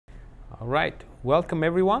All right, welcome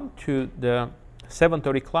everyone to the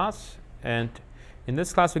 7:30 class, and in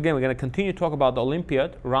this class again we're going to continue to talk about the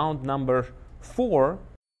Olympiad, round number 4.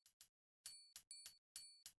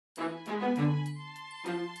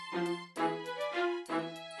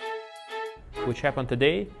 Which happened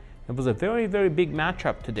today. It was a very, very big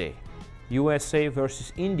matchup today. USA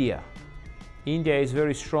versus India. India is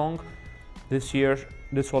very strong this year,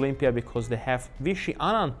 this Olympiad, because they have Viswanathan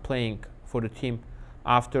Anand playing for the team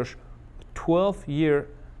after 12-year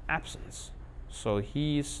absence. So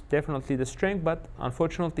he's definitely the strength, but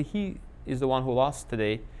unfortunately he is the one who lost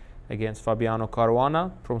today against Fabiano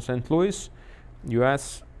Caruana from St. Louis,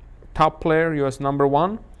 US top player, US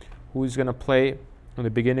 #1, who is going to play in the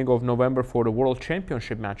beginning of November for the World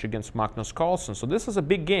Championship match against Magnus Carlsen. So this is a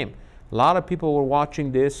big game. A lot of people were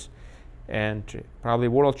watching this, and probably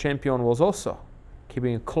World Champion was also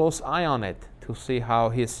keeping a close eye on it to see how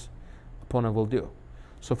his opponent will do.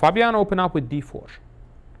 So Fabiano opened up with d4,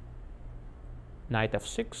 knight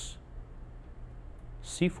f6,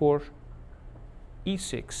 c4,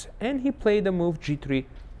 e6, and he played the move g3,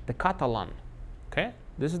 the Catalan. Okay,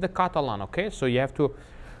 this is the Catalan. Okay, so you have to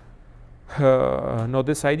know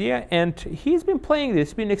this idea, and he's been playing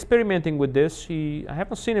this, been experimenting with this. I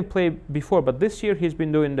haven't seen him play before, but this year he's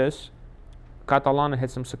been doing this. Catalan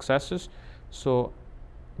had some successes. So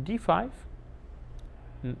d5,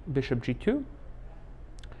 bishop g2.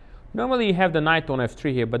 Normally you have the knight on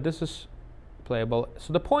f3 here, but this is playable.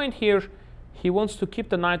 So the point here, he wants to keep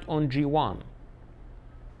the knight on g1.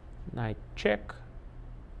 Knight check,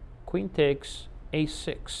 queen takes,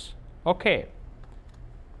 a6. Okay.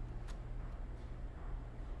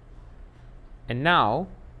 And now,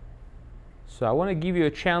 so I want to give you a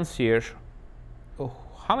chance here. Oh,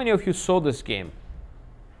 how many of you saw this game?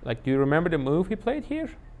 Like, do you remember the move he played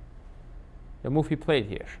here? The move he played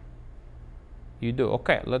here. You do.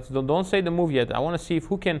 Okay, don't say the move yet. I want to see if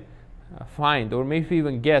who can find or maybe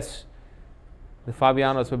even guess the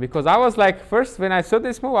Fabiano's move, because I was like, first when I saw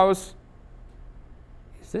this move, I was,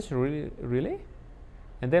 is this really?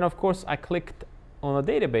 And then of course I clicked on a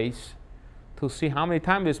database to see how many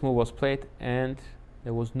times this move was played, and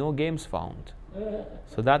there was no games found.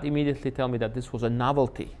 So that immediately tells me that this was a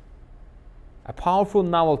novelty, a powerful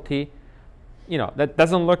novelty. You know, that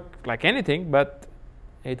doesn't look like anything, but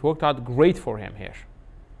it worked out great for him here.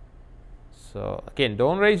 So again,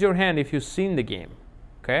 don't raise your hand if you've seen the game,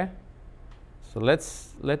 okay? So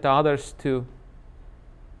let's let the others to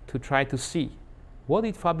try to see. What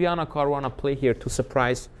did Fabiano Caruana play here to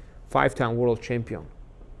surprise 5-time world champion?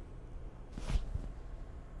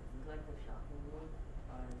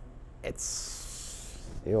 It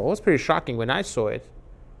was pretty shocking when I saw it.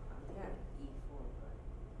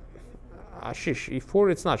 Shish,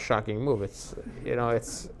 e4, it's not a shocking move. It's, you know,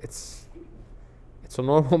 it's a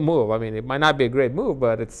normal move. I mean, it might not be a great move,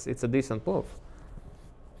 but it's a decent move.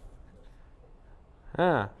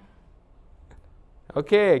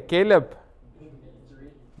 Okay, Caleb.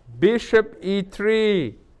 Bishop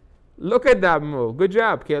e3. Look at that move. Good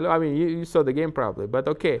job, Caleb. I mean, you saw the game probably, but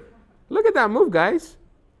okay. Look at that move, guys.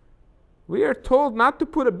 We are told not to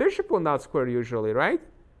put a bishop on that square usually, right?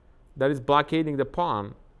 That is blockading the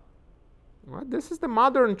pawn. Well, this is the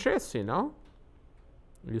modern chess, you know.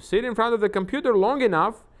 You sit in front of the computer long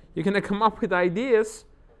enough, you're going to come up with ideas.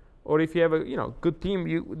 Or if you have a good team,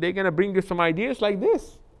 they're going to bring you some ideas like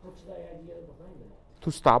this. What's the idea behind it?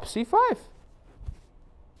 To stop c5.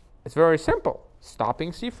 It's very simple.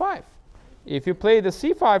 Stopping c5. If you play the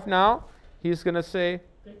c5 now, he's going to say,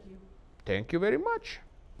 Thank you. Thank you very much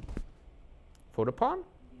for the pawn.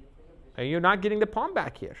 And you're not getting the pawn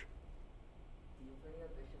back here.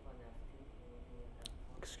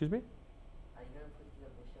 Excuse me?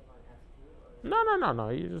 No.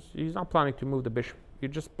 He's not planning to move the bishop. You're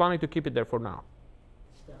just planning to keep it there for now.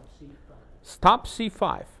 Stop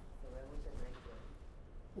c5.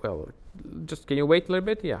 Well, just can you wait a little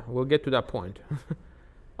bit? Yeah, we'll get to that point.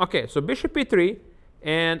 Okay, so bishop e3.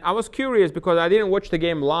 And I was curious because I didn't watch the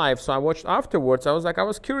game live, so I watched afterwards. I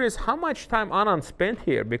was curious how much time Anand spent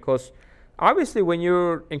here, because obviously when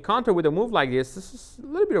you're encountered with a move like this is a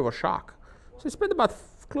little bit of a shock. So he spent about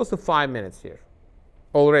close to 5 minutes here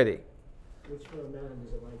already. Which for Anand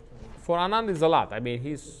is a lifetime. For Anand is a lot. I mean,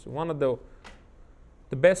 he's one of the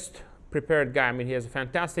best prepared guy. I mean, he has a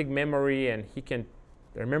fantastic memory and he can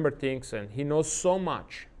remember things, and he knows so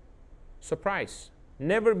much. Surprise.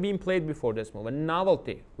 Never been played before this move. A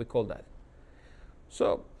novelty, we call that.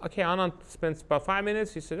 So, okay, Anand spends about 5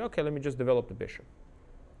 minutes. He said, okay, let me just develop the bishop.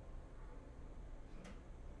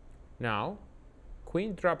 Now,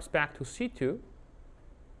 queen drops back to c2.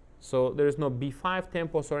 So there is no b5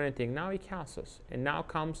 tempos or anything. Now he castles. And now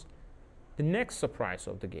comes the next surprise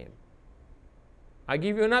of the game? I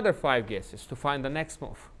give you another 5 guesses to find the next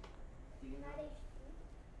move.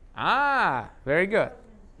 Ah, very good.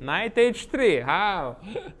 Knight h3. How?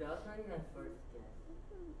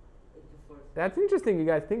 That's interesting. You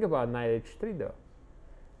guys think about knight h3 though.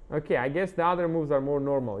 Okay, I guess the other moves are more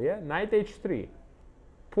normal. Yeah, knight h3,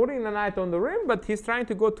 putting the knight on the rim, but he's trying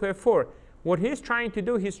to go to f4. What he's trying to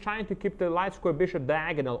do, he's trying to keep the light square bishop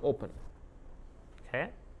diagonal open. Okay.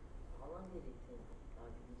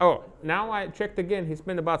 Oh, now I checked again. He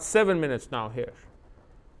spent about 7 minutes now here.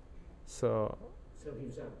 So he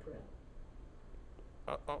was out of prep.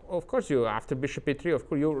 Of course, you after bishop e3. Of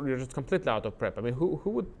course, you're just completely out of prep. I mean, who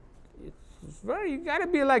would? It's very. You gotta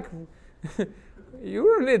be like.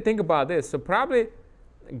 You really think about this. So probably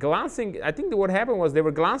glancing. I think what happened was they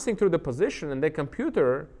were glancing through the position, and the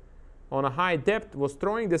computer, on a high depth, was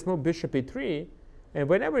throwing this move bishop e3. And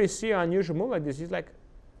whenever you see an unusual move like this, he's like,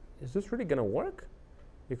 "Is this really gonna work?"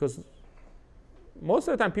 Because most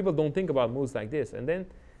of the time people don't think about moves like this. And then,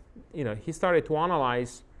 he started to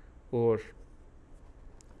analyze, or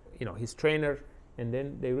his trainer, and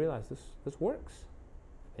then they realized this works.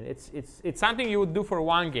 And it's something you would do for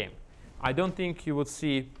one game. I don't think you would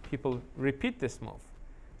see people repeat this move.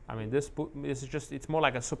 I mean, this is just, it's more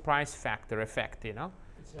like a surprise factor effect,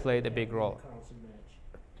 played a big role.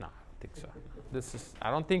 No, I don't think so.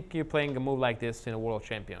 I don't think you're playing a move like this in a world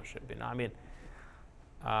championship, I mean,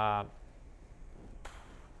 but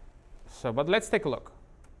let's take a look.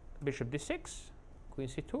 Bishop d6, queen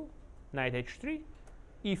c2, knight h3,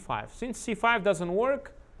 e5. Since c5 doesn't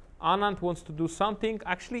work, Anand wants to do something.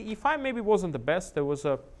 Actually, e5 maybe wasn't the best. There was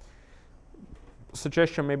a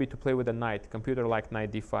suggestion maybe to play with a knight. Computer liked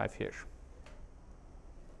knight d5 here.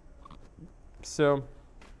 So,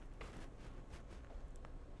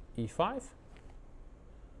 e5.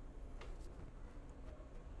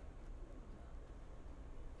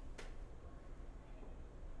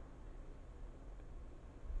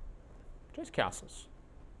 Just castles.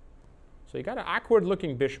 So you got an awkward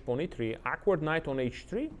looking bishop on e3, awkward knight on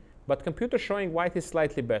h3, but computer showing white is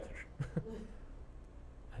slightly better.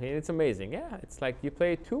 I mean, it's amazing. Yeah, it's like you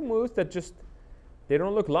play 2 moves that just, they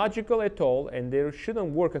don't look logical at all, and they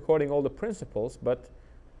shouldn't work according to all the principles, but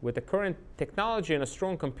with the current technology and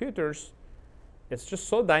strong computers, it's just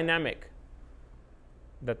so dynamic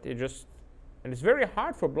that and it's very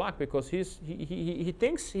hard for black because he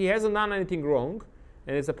thinks he hasn't done anything wrong,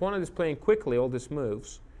 and his opponent is playing quickly all these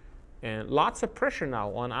moves. And lots of pressure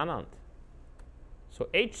now on Anand. So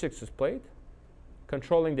h6 is played,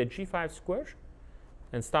 controlling the g5 square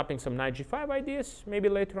and stopping some knight g5 ideas maybe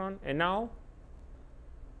later on. And now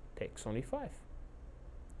takes on e5,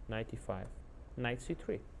 knight e5, knight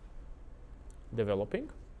c3. Developing.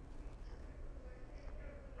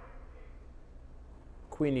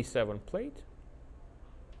 Queen e7 played.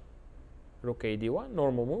 Rook a d1,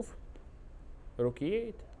 normal move. Rook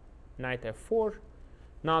e8, knight f4.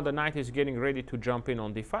 Now the knight is getting ready to jump in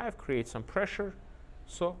on d5, create some pressure.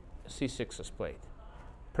 So c6 is played,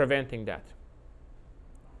 preventing that.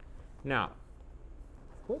 Now,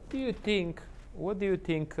 what do you think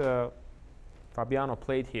Fabiano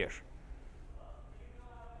played here?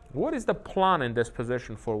 What is the plan in this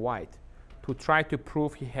position for white to try to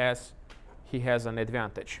prove he has an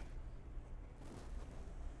advantage?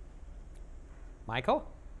 Michael?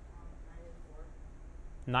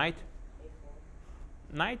 Knight?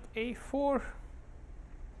 Knight a4.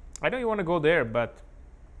 I know you want to go there, but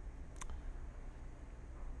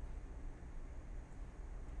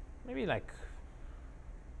maybe like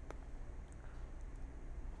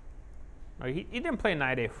no, he didn't play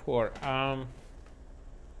knight a4.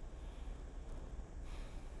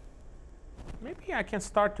 Maybe I can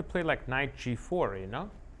start to play like knight g4,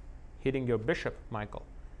 hitting your bishop, Michael,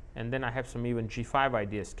 and then I have some even g5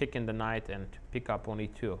 ideas, kicking the knight and pick up on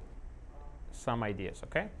e2. Some ideas,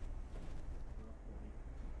 okay?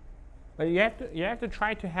 But you have to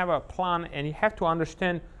try to have a plan, and you have to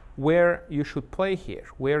understand where you should play here,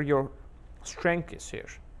 where your strength is here.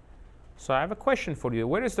 So I have a question for you.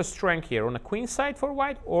 Where is the strength here? On the queen side for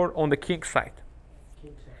white or on the king side?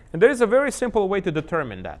 King side. And there is a very simple way to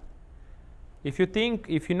determine that. If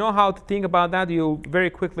you know how to think about that, you'll very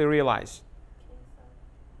quickly realize.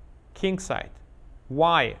 King side.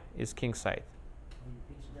 Why is king side?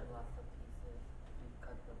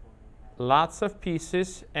 Lots of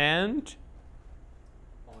pieces, and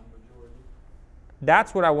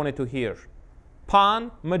that's what I wanted to hear.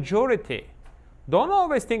 Pawn majority. Don't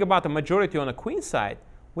always think about the majority on the queen side.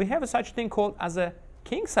 We have such thing called as a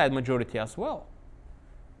king side majority as well.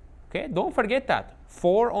 Okay, don't forget that.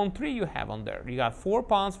 4 on 3 you have on there. You got 4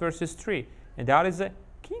 pawns versus 3, and that is a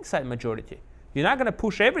kingside majority. You're not going to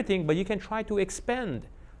push everything, but you can try to expand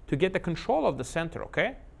to get the control of the center,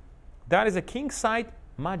 okay? That is a kingside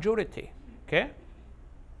majority, okay?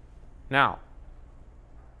 Now,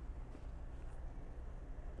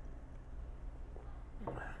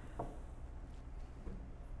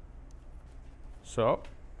 so,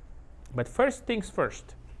 but first things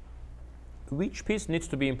first, which piece needs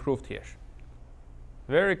to be improved here?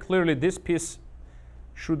 Very clearly, this piece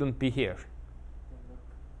shouldn't be here.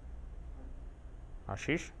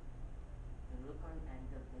 Ashish?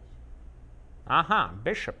 Aha,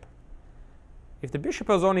 bishop. If the bishop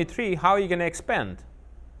has only 3, how are you going to expand?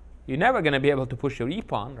 You're never going to be able to push your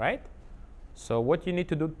e-pawn, right? So what you need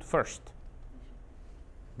to do first?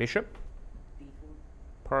 Bishop?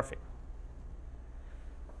 Perfect.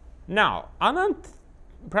 Now, Anand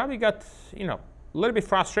probably got, a little bit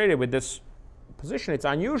frustrated with this position. It's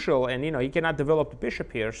unusual, and, he cannot develop the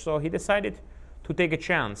bishop here, so he decided to take a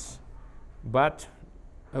chance. But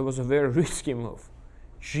it was a very risky move.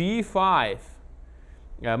 G5.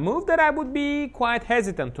 A move that I would be quite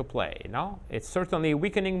hesitant to play, It's certainly a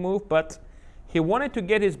weakening move, but he wanted to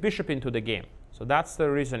get his bishop into the game. So that's the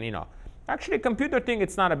reason, Actually, computer thing,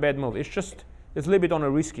 it's not a bad move. It's just, it's a little bit on a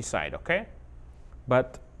risky side, okay?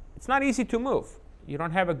 But it's not easy to move. You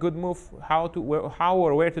don't have a good move how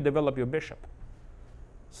or where to develop your bishop.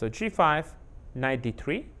 So G5, knight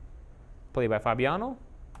D3, played by Fabiano,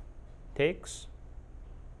 takes.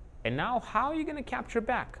 And now, how are you going to capture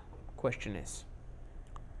back? Question is.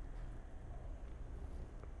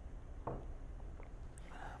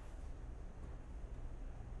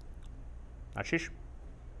 Ashish?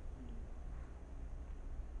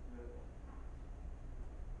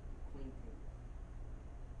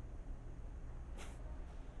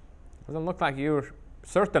 Doesn't look like you're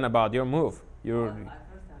certain about your move. You're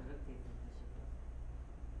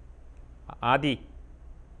Adi.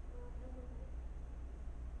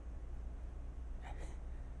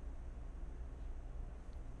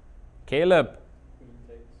 Caleb.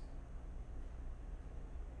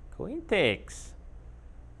 Queen takes.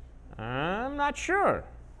 I'm not sure.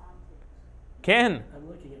 Ken. I'm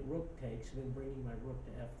looking at rook takes and then bringing my rook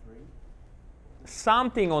to f3.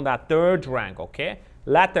 Something on that third rank, okay?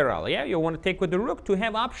 Lateral, yeah? You want to take with the rook to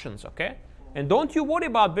have options, okay? And don't you worry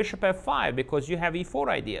about bishop f5 because you have e4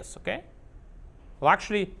 ideas, okay? Well,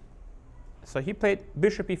 actually, so he played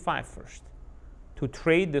bishop e5 first to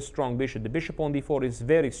trade the strong bishop. The bishop on d4 is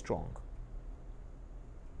very strong.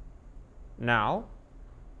 Now,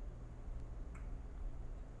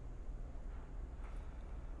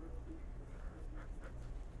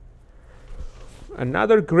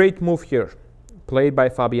 another great move here, played by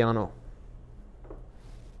Fabiano.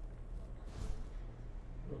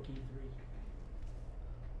 Rook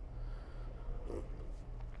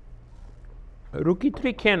e3. Rook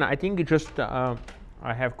e3 can, I think it just, I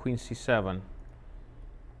have queen c7.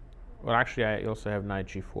 Well, actually, I also have knight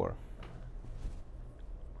g4.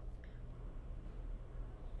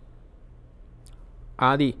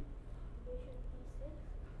 Adi.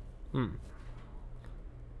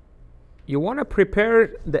 You want to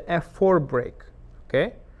prepare the f4 break,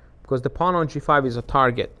 okay? Because the pawn on g5 is a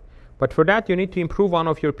target. But for that, you need to improve one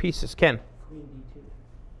of your pieces. Ken? Queen d2.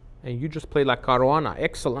 And you just played like Caruana.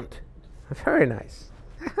 Excellent. Very nice.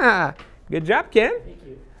 Good job, Ken. Thank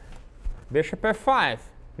you. Bishop f5.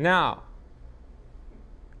 Now,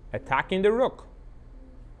 attacking the rook.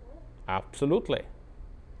 Absolutely.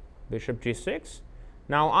 Bishop g6.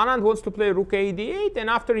 Now, Anand wants to play rook a d8, and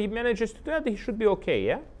after he manages to do that, he should be okay,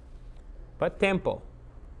 yeah? But tempo.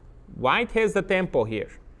 White has the tempo here.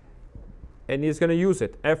 And he's going to use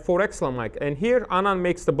it. f4 excellent, Mike. And here, Anand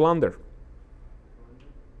makes the blunder.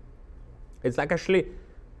 It's like actually,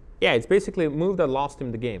 yeah, it's basically a move that lost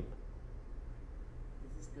him the game.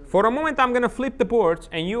 For a moment, I'm going to flip the boards,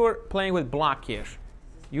 and you are playing with black here.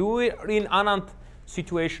 You are in Anand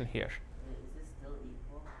situation here.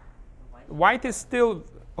 White is still,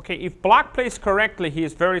 okay, if black plays correctly, he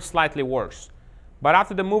is very slightly worse. But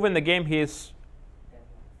after the move in the game, he is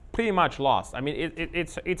pretty much lost. I mean,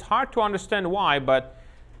 it's hard to understand why, but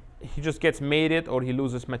he just gets mated or he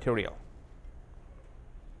loses material.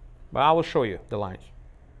 But I will show you the lines.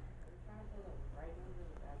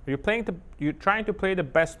 You're trying to play the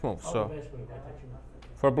best move, so The best move, I thought you meant.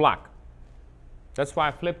 for black. That's why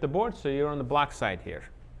I flipped the board, so you're on the black side here.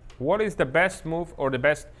 What is the best move or the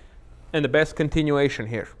best and the best continuation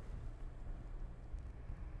here?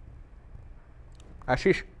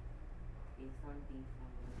 Ashish?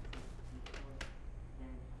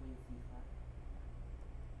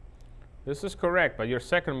 This is correct, but your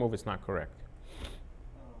second move is not correct.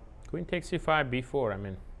 Queen takes c5, b4, I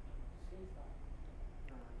mean.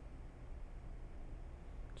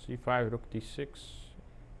 c5, rook d6. Takes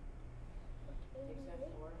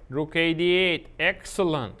f4. Rook a8.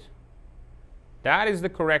 Excellent. That is the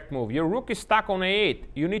correct move. Your rook is stuck on a8.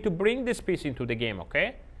 You need to bring this piece into the game,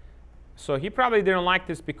 okay? So he probably didn't like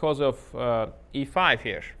this because of e5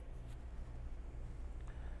 here.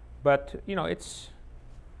 But you know, it's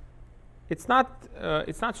not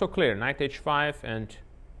so clear. Knight h5, and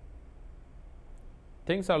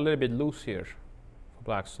things are a little bit loose here for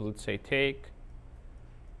black. So let's say take,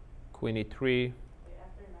 queen e3, Wait,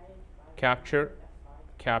 after knight h5, capture,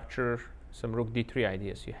 f5. capture some rook d3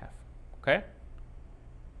 ideas you have. Okay?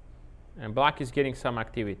 And black is getting some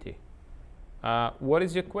activity. What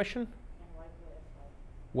is your question? Can white play f5?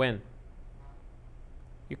 When?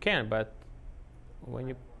 You can, but when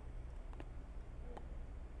you...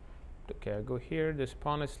 Okay, I go here. This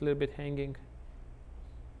pawn is a little bit hanging.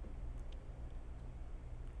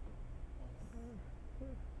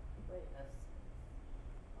 Wait,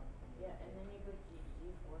 yeah, and then you go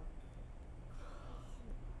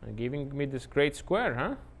g4. And giving me this great square, huh?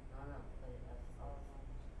 No, play f5.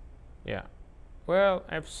 Yeah. Well,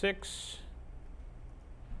 f6.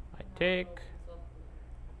 I take.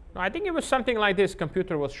 No, I think it was something like this.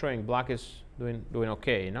 Computer was showing black is doing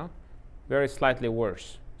okay, you know, very slightly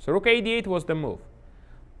worse. So rook a8 was the move.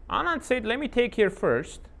 Anand said, let me take here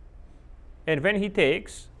first. And when he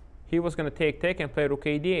takes, he was going to take and play rook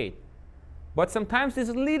a8. But sometimes these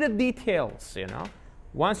little details, you know,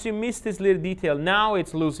 once you miss this little detail, now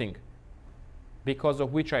it's losing. Because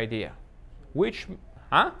of which idea? Which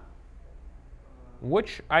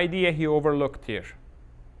idea he overlooked here?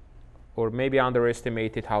 Or maybe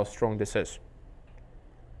underestimated how strong this is.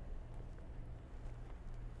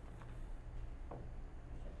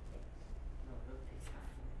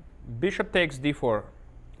 Bishop takes d4.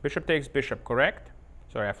 Bishop takes bishop, correct?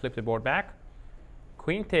 Sorry, I flipped the board back.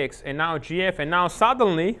 Queen takes, and now gf, and now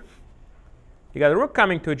suddenly you got a rook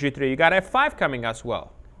coming to g3. You got f5 coming as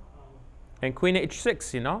well. And queen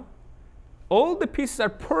h6, you know? All the pieces are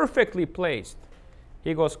perfectly placed.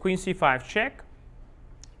 He goes queen c5 check,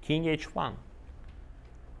 king h1.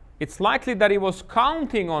 It's likely that he was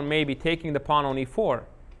counting on maybe taking the pawn on e4,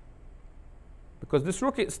 because this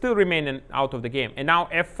rook is still remaining out of the game. And now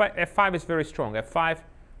f5 is very strong. f5,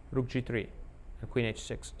 rook g3, and queen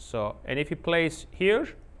h6. So, and if he plays here,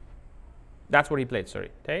 that's what he played, sorry,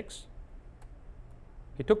 takes.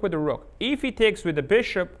 He took with the rook. If he takes with the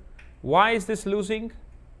bishop, why is this losing?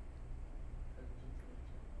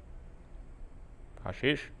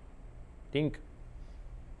 Hashish, think.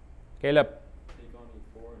 Caleb. Take on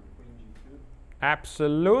e4 and queen g2.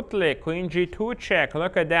 Absolutely, queen g2 check.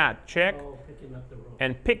 Look at that, check. Oh, picking up the rook.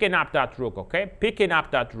 And picking up that rook, okay? Picking up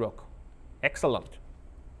that rook. Excellent.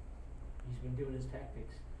 He's been doing his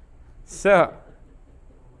tactics. So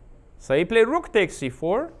he played rook takes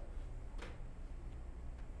c4.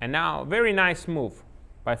 And now, very nice move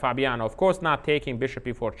by Fabiano. Of course, not taking bishop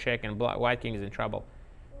e4 check, and white king is in trouble.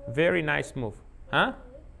 Very nice move. Huh?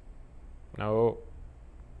 No.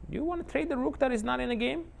 You want to trade the rook that is not in the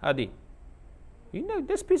game? Adi. You know,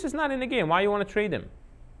 this piece is not in the game. Why you want to trade him?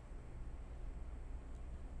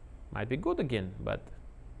 Might be good again, but...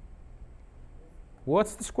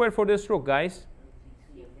 What's the square for this rook, guys?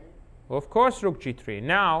 Of course, rook g3.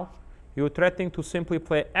 Now, you're threatening to simply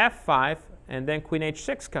play f5, and then queen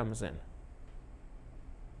h6 comes in.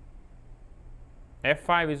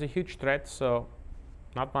 f5 is a huge threat, so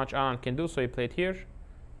not much Anand can do, so he played here.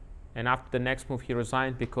 And after the next move, he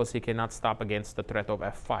resigned because he cannot stop against the threat of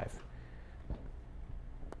f5.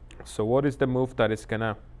 So what is the move that is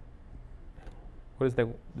gonna... What is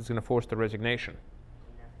that's gonna force the resignation?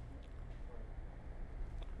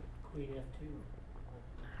 Queen f2.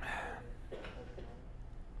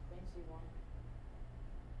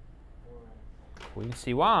 Queen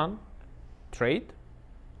c1. Queen c1. Trade?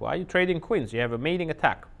 Why are you trading queens? You have a mating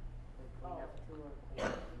attack. Queen f2 or queen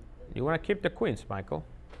f3. You want to keep the queens, Michael.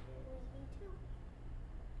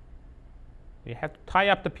 You have to tie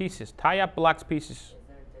up the pieces. Tie up black's pieces. Is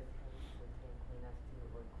there a difference between queen f2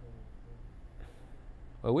 or queen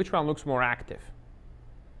f3? Well, which one looks more active?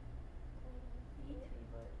 e3,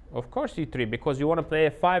 but... Of course e3, because you want to play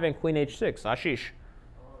f5 and queen h6. Ashish.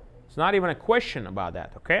 Oh, It's not even a question about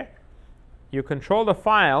that, okay? You control the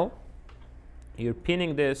file, you're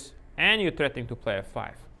pinning this, and you're threatening to play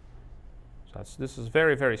f5. So this is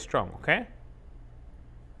very, very strong, okay?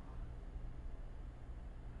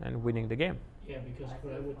 And winning the game. Yeah, because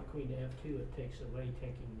when I went the queen to f2, it takes away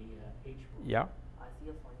taking the h move. Yeah. I see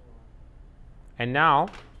a funny one. And now,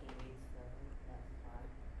 King h7, f5,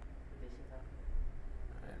 bishop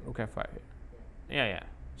f5. rook f5. Yeah, yeah.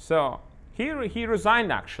 So here he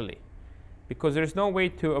resigned actually, because there's no way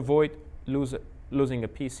to avoid losing a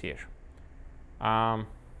piece here. So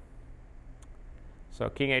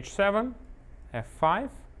king h7, f5,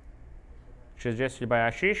 suggested by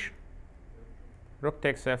Ashish. Rook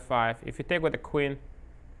takes f5. If you take with the queen,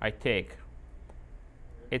 I take.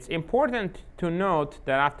 It's important to note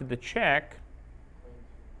that after the check,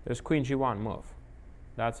 there's queen g1 move.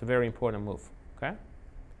 That's a very important move. Okay.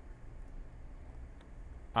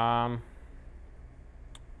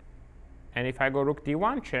 And if I go rook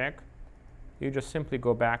d1 check, you just simply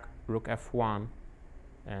go back rook f1,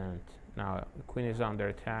 and now the queen is under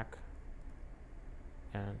attack,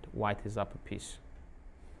 and white is up a piece.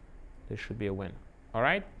 This should be a win. All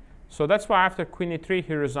right. So that's why after queen e3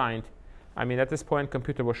 he resigned. I mean, at this point,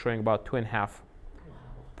 computer was showing about 2.5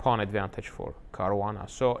 pawn advantage for Caruana.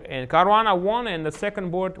 So, and Caruana won, and the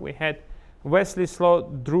second board we had Wesley Slow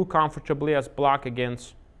drew comfortably as block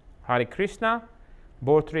against Hare Krishna.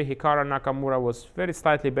 Board 3, Hikaru Nakamura was very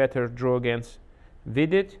slightly better, drew against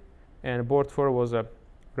Vidit. And board 4 was a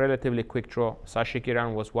relatively quick draw. Sashi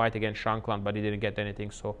Kiran was white against Shankland, but he didn't get anything,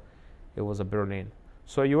 so it was a Berlin.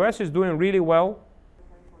 So US is doing really well.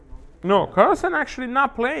 No, Carlsen actually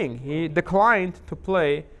not playing. He declined to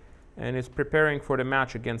play and is preparing for the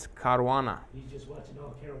match against Caruana. He's just watching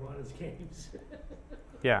all Caruana's games.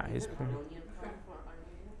 Yeah, he's.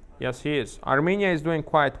 Yes, he is. Armenia is doing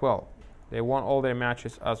quite well. They won all their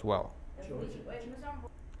matches as well.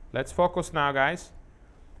 Let's focus now, guys.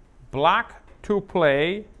 Black to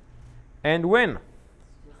play and win.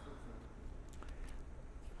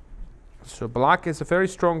 So black is a very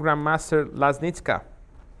strong Grandmaster Laznicka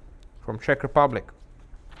from Czech Republic.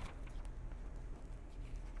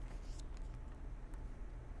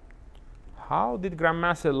 How did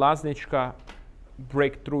Grandmaster Laznicka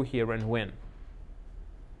break through here and win?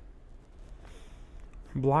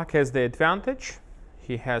 Black has the advantage.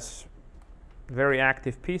 He has very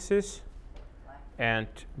active pieces. And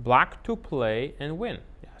black to play and win.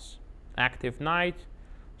 Yes. Active knight,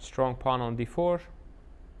 strong pawn on d4.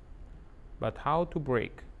 But how to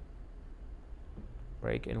break?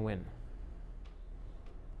 Break and win.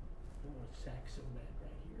 I want to sack so bad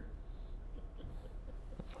right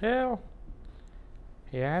here. Well,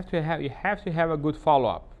 you have to have a good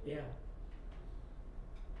follow-up. Yeah.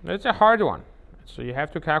 It's a hard one. So you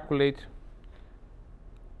have to calculate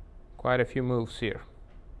quite a few moves here.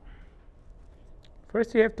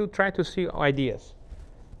 First, you have to try to see ideas.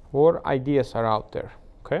 What ideas are out there?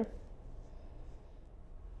 Okay.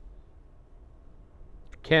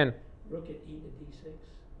 Ken. Rook at e to d6.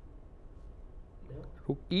 No.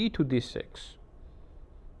 Rook e to d6.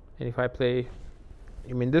 And if I play,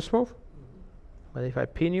 you mean this move? But if I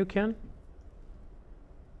pin, you can.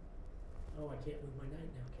 Oh, I can't move my knight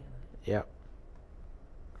now, can I? Yeah.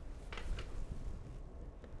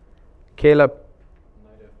 Caleb.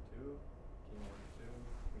 Knight f2, king f2,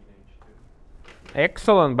 queen h2.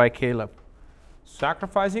 Excellent by Caleb.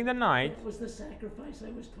 Sacrificing the knight. That was the sacrifice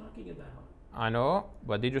I was talking about. I know,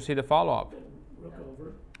 but did you see the follow-up? Rook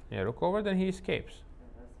over. Yeah, rook over, then he escapes.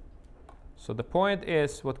 So the point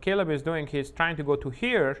is, what Caleb is doing, he's trying to go to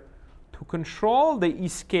here to control the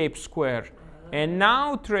escape square, and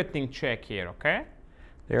now threatening check here, okay?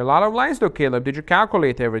 There are a lot of lines though, Caleb. Did you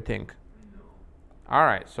calculate everything? No. All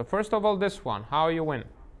right, so first of all, this one, how you win?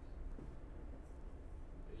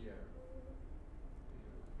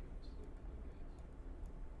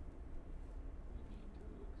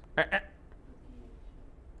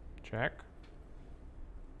 Check.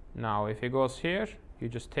 Now, if he goes here, you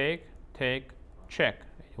just take, check.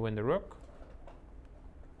 You win the rook.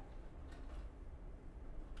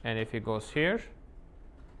 And if he goes here,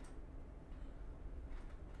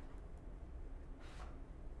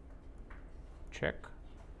 check.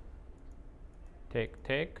 Take. And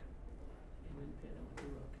then pin it with the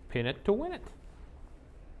rook. Pin it to win it.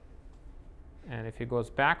 And if he goes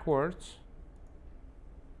backwards,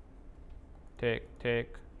 take,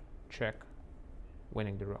 check,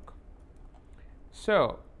 winning the rook.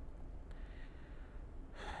 So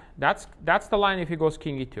that's the line if he goes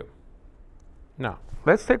king e2. Now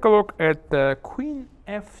let's take a look at the queen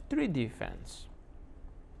f3 defense.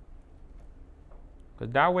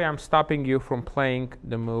 But that way I'm stopping you from playing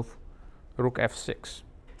the move rook f6.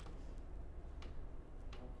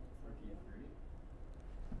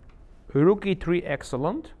 Rook e3,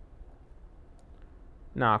 excellent.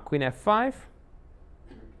 Now queen f5.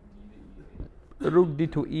 Rook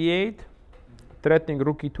d2 e8, threatening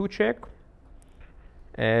rook e2 check.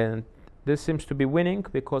 And this seems to be winning,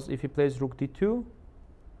 because if he plays rook d2,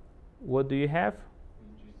 what do you have?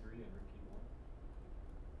 Queen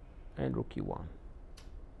g3 And rook e1.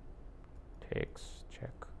 Takes,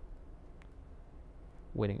 check.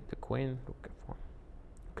 winning the queen, rook f1.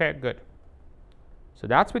 Okay, good. So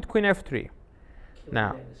that's with queen f3. Killing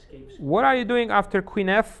Now, that escape square. what are you doing after queen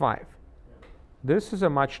f5? This is a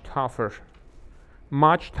much tougher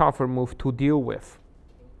move to deal with.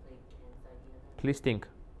 Please think,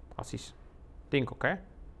 Asis. Think, okay?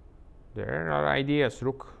 There are ideas.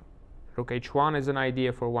 Rook h1 is an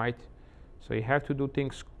idea for white. So you have to do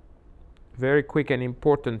things very quick and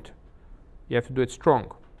important. You have to do it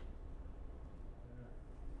strong.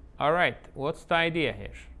 All right, what's the idea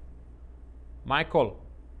here? Michael?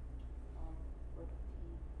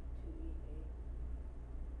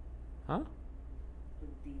 Huh?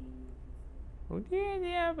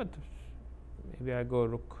 Yeah, but maybe I go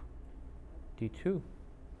rook d2.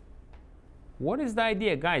 What is the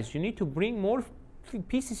idea, guys? You need to bring more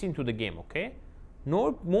pieces into the game, okay?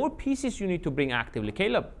 More pieces you need to bring actively.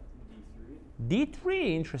 Caleb?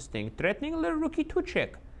 D3, interesting. Threatening a little rook e2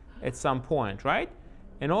 check at some point, right?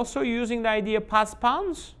 And also using the idea pass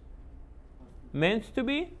pawns, meant to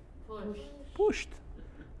be pushed.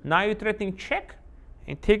 Now you're threatening check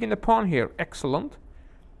and taking the pawn here. Excellent.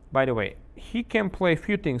 By the way, he can play a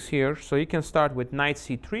few things here, so he can start with knight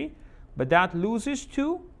c3, but that loses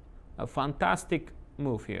to a fantastic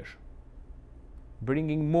move here,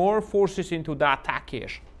 bringing more forces into the attack here.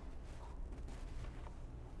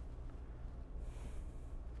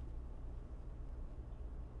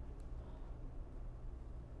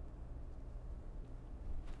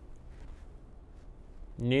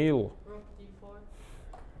 Neil. Rook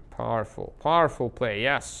d4. Powerful, powerful play,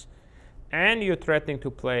 yes. And you're threatening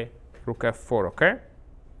to play rook f4, okay?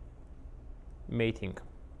 Mating.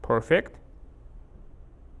 Perfect.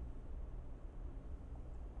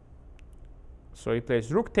 So he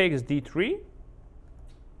plays rook takes d3.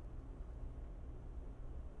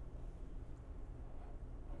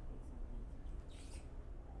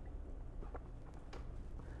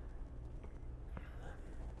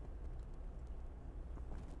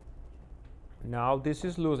 Now this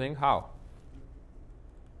is losing. How?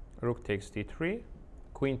 Rook takes d3,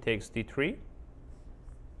 queen takes d3.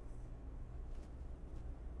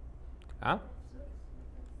 Huh?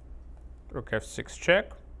 Rook f6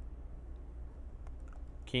 check.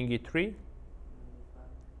 King e3.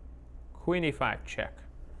 Queen e5 check.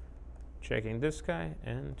 Checking this guy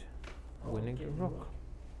and winning the rook.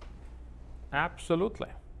 Absolutely.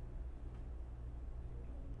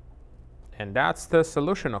 And that's the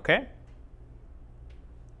solution, okay?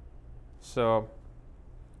 So,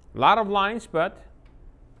 a lot of lines, but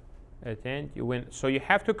at the end you win. So you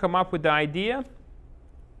have to come up with the idea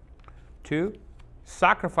to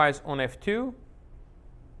sacrifice on f2,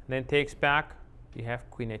 then takes back. You have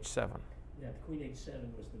queen h7. Yeah, the queen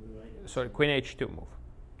h7 was the move I didn't Sorry, see. queen h2 move.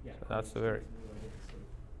 Yeah, So queen that's the H2 very, was the move I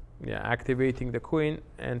didn't see. yeah, activating the queen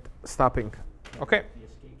and stopping. Okay. The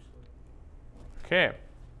escape square. Okay.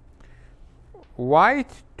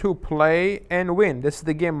 White to play and win. This is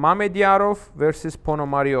the game Mamedyarov versus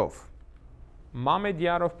Ponomariov.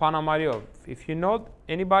 Mamedyarov, Ponomariov. If you know,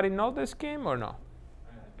 anybody know this game or no?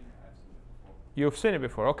 I think I've seen it before. You've seen it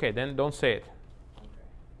before. Okay, then don't say it. Okay.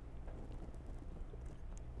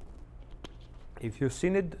 If you've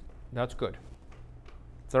seen it, that's good.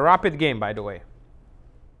 It's a rapid game, by the way.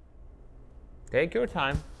 Take your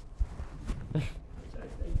time. So I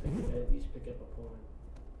think you could at least pick up a pawn.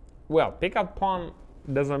 Well, pick up pawn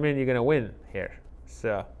doesn't mean you're going to win here.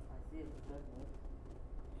 So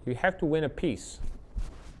you have to win a piece.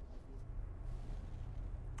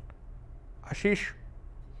 Ashish?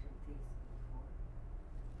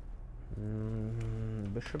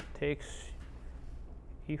 Bishop takes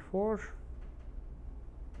e4.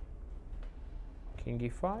 King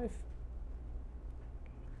e5.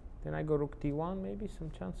 Then I go rook d1, maybe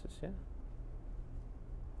some chances, yeah?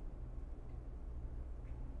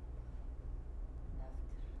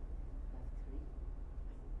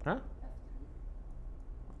 Huh?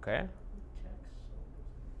 Okay. Checks.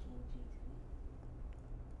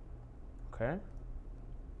 Okay.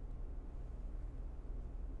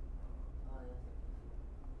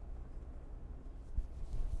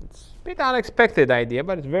 It's a bit unexpected idea,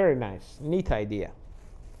 but it's very nice. Neat idea.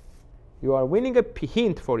 You are winning a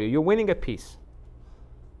hint for you. You're winning a piece.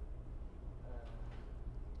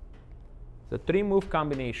 The 3-move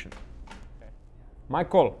combination. Okay.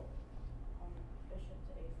 Michael. Bishop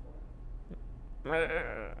to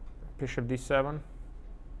a4. Bishop d7.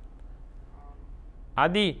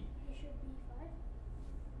 Adi. Bishop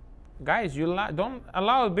b5. Guys, you don't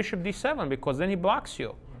allow bishop d7 because then he blocks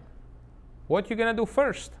you. What you gonna do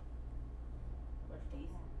first?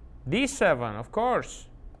 D7, of course.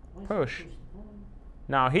 Why is Push. he the pawn?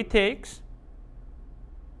 Now he takes.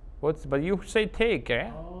 What's, but you say take, eh?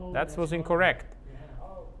 Oh, That that's was why. incorrect. Yeah.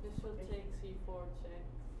 Oh, bishop takes c4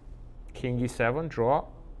 check. King e7, draw.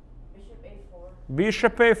 Bishop a4.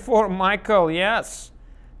 Bishop a4, Michael, yes.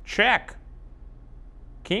 Check.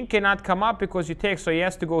 King cannot come up because you take, so he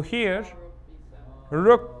has to go here.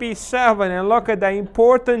 Rook b7. Rook b7, and look at the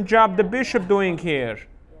important job the bishop doing here.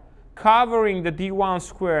 Covering the d1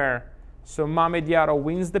 square. So Mamedyarov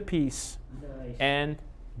wins the piece Nice. and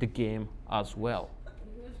the game as well.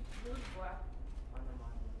 Who's black?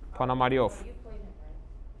 Ponomariov. You played him,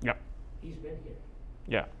 right? Yep. He's been here.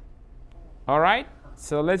 Yeah. All right.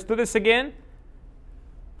 So let's do this again.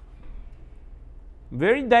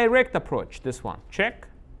 Very direct approach, this one. Check,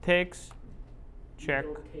 takes, check,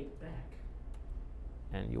 You don't take back.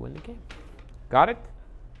 and you win the game. Got it?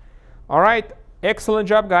 All right. Excellent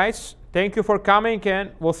job, guys. Thank you for coming,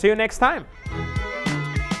 and we'll see you next time.